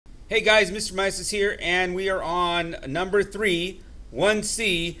Hey guys, Mr. Mises here, and we are on number 3,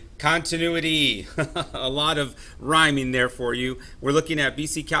 1C, continuity. A lot of rhyming there for you. We're looking at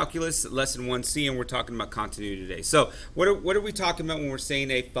BC Calculus, lesson 1C, and we're talking about continuity today. So what are we talking about when we're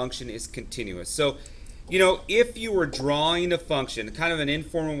saying a function is continuous? So, you know, if you were drawing a function, kind of an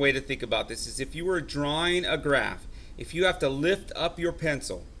informal way to think about this is if you were drawing a graph, if you have to lift up your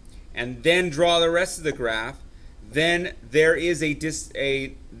pencil and then draw the rest of the graph, then there is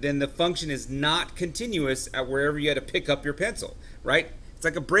then the function is not continuous at wherever you had to pick up your pencil, right? It's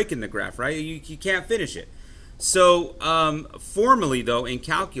like a break in the graph, right? You can't finish it. So formally, though, in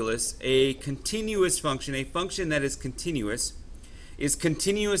calculus, a continuous function, a function that is continuous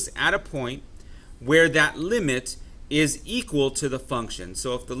at a point where that limit is equal to the function.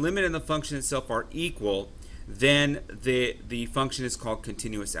 So if the limit and the function itself are equal, then the function is called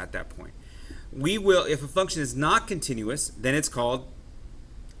continuous at that point. If a function is not continuous, then it's called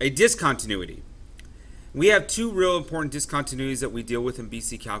a discontinuity. We have two real important discontinuities that we deal with in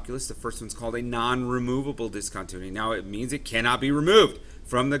BC Calculus. The first one's called a non-removable discontinuity. Now it means it cannot be removed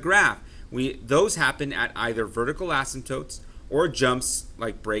from the graph. Those happen at either vertical asymptotes or jumps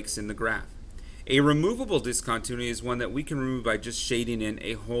like breaks in the graph. A removable discontinuity is one that we can remove by just shading in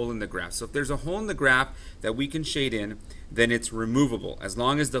a hole in the graph. So if there's a hole in the graph that we can shade in, then it's removable, as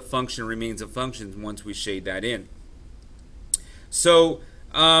long as the function remains a function once we shade that in. So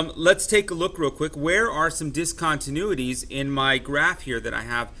let's take a look real quick. Where are some discontinuities in my graph here that I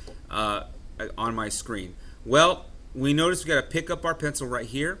have on my screen? Well, we notice we got to pick up our pencil right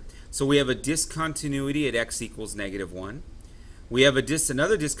here. So we have a discontinuity at x equals -1. We have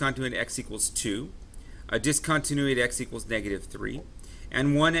another discontinuity at x equals 2, a discontinuity at x equals -3,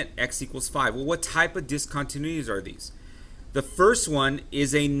 and one at x equals 5. Well, what type of discontinuities are these? The first one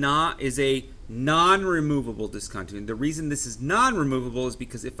is a non-removable discontinuity. The reason this is non-removable is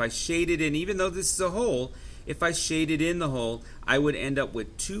because if I shade it in, even though this is a hole, if I shaded in the hole, I would end up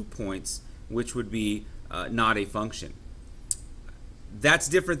with 2 points, which would be not a function. That's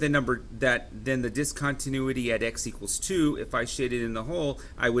different than the discontinuity at x equals 2. If I shaded in the hole,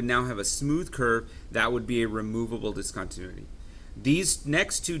 I would now have a smooth curve. That would be a removable discontinuity. These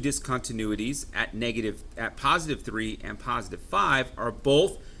next two discontinuities at +3 and +5 are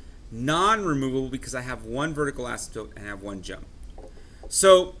both non-removable because I have one vertical asymptote and I have one jump.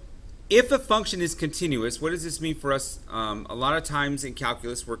 So if a function is continuous, what does this mean for us? A lot of times in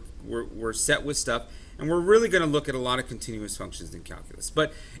calculus we're set with stuff, and we're really going to look at a lot of continuous functions in calculus.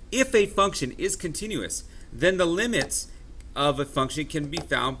 But if a function is continuous, then the limits of a function can be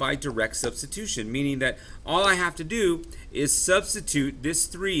found by direct substitution, meaning that all I have to do is substitute this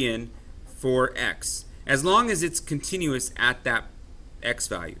 3 in for x, as long as it's continuous at that x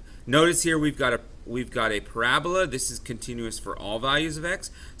value. Notice here we've got a parabola. This is continuous for all values of x.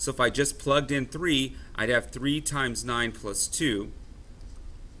 So if I just plugged in 3, I'd have 3 times 9 plus 2,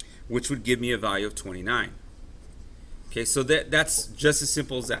 which would give me a value of 29. Okay, so that's just as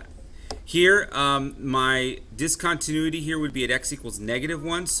simple as that. Here, my discontinuity here would be at x equals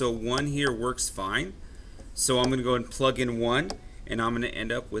 -1, so 1 here works fine. So I'm going to go and plug in 1, and I'm going to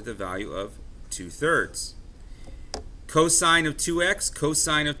end up with a value of 2/3. Cosine of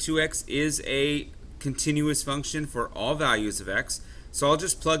 2x is a continuous function for all values of x. So I'll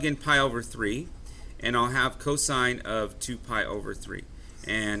just plug in pi over 3, and I'll have cosine of 2 pi over 3,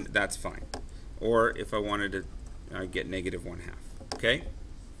 and that's fine. Or if I wanted to get -1/2, okay?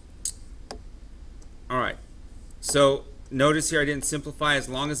 All right, so notice here I didn't simplify. As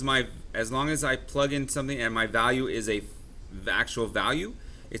long as I plug in something and my value is a actual value,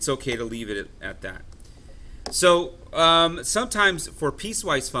 it's okay to leave it at that. So sometimes for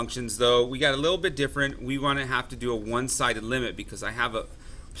piecewise functions, though, we got a little bit different. We want to have to do a one-sided limit because I have a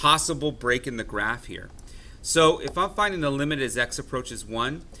possible break in the graph here. So if I'm finding the limit as x approaches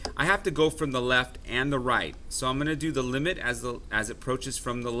 1, I have to go from the left and the right. So I'm going to do the limit as it approaches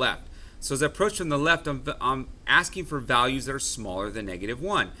from the left. So as I approach from the left, I'm asking for values that are smaller than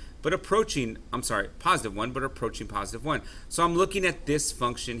 -1, but approaching, +1, but approaching +1. So I'm looking at this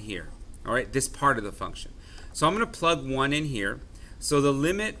function here, all right, this part of the function. So I'm going to plug 1 in here. So the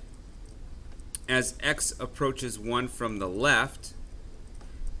limit as x approaches 1 from the left,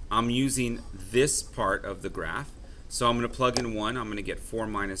 I'm using this part of the graph. So I'm going to plug in 1. I'm going to get 4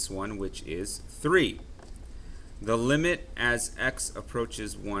 minus 1, which is 3. The limit as x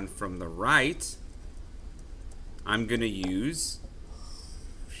approaches 1 from the right, I'm going to use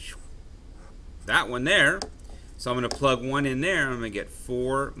that one there. So I'm going to plug 1 in there. I'm going to get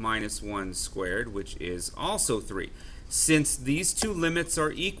 4 minus 1 squared, which is also 3. Since these two limits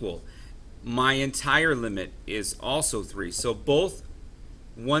are equal, my entire limit is also 3. So both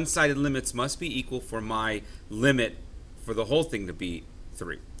one-sided limits must be equal for my limit for the whole thing to be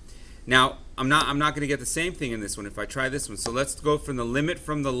 3. Now, I'm not going to get the same thing in this one if I try this one. So let's go from the limit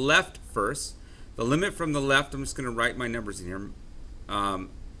from the left first. The limit from the left, I'm just going to write my numbers in here.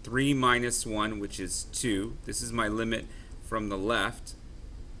 3 minus 1, which is 2. This is my limit from the left.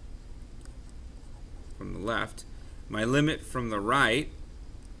 My limit from the right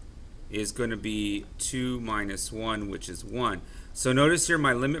is going to be 2 minus 1, which is 1. So notice here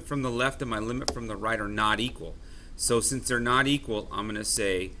my limit from the left and my limit from the right are not equal. So since they're not equal, I'm going to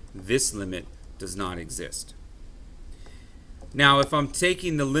say this limit does not exist. Now if I'm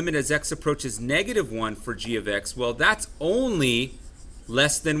taking the limit as x approaches negative 1 for g of x, well, that's only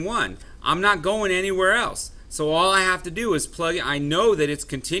less than 1. I'm not going anywhere else. So all I have to do is plug in. I know that it's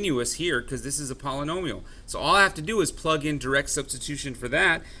continuous here because this is a polynomial. So all I have to do is plug in direct substitution for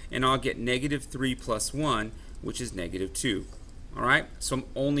that, and I'll get negative 3 plus 1, which is negative 2. All right? So I'm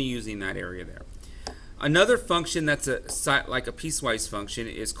only using that area there. Another function that's like a piecewise function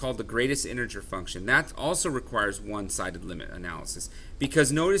is called the greatest integer function. That also requires one-sided limit analysis,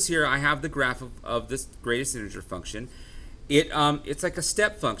 because notice here I have the graph of this greatest integer function. It's like a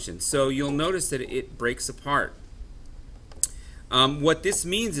step function, so you'll notice that it breaks apart. What this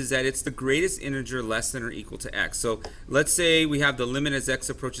means is that it's the greatest integer less than or equal to x. So let's say we have the limit as x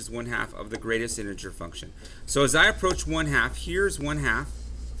approaches 1/2 of the greatest integer function. So as I approach 1/2, here's 1/2.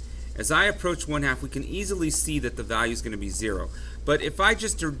 As I approach 1/2, we can easily see that the value is going to be 0. But if I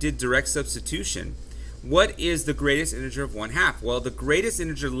just did direct substitution, what is the greatest integer of 1/2? Well, the greatest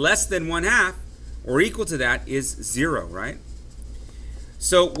integer less than 1/2 or equal to that is 0, right?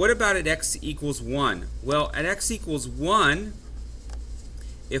 So what about at x equals 1? Well, at x equals 1,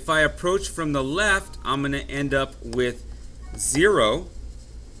 if I approach from the left, I'm going to end up with 0.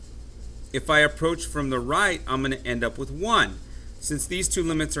 If I approach from the right, I'm going to end up with 1. Since these two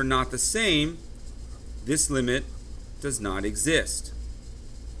limits are not the same, this limit does not exist.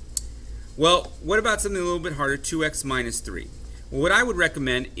 Well, what about something a little bit harder, 2x minus 3? Well, what I would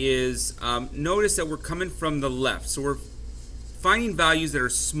recommend is notice that we're coming from the left. So we're finding values that are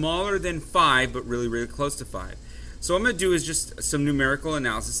smaller than 5, but really, really close to 5. So what I'm going to do is just some numerical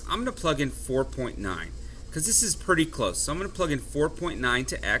analysis. I'm going to plug in 4.9, because this is pretty close. So I'm going to plug in 4.9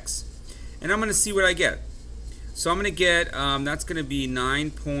 to x, and I'm going to see what I get. So I'm going to get, that's going to be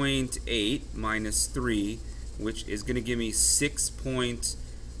 9.8 minus 3, which is going to give me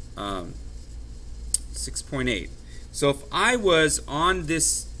 6.8. So if I was on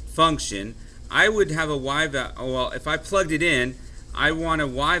this function, I would have a y value. Well, if I plugged it in, I want a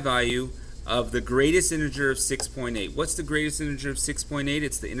y value of the greatest integer of 6.8. What's the greatest integer of 6.8?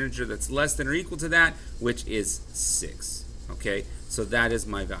 It's the integer that's less than or equal to that, which is 6. Okay, so that is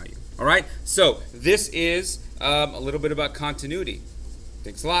my value. All right, so this is a little bit about continuity.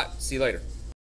 Thanks a lot. See you later.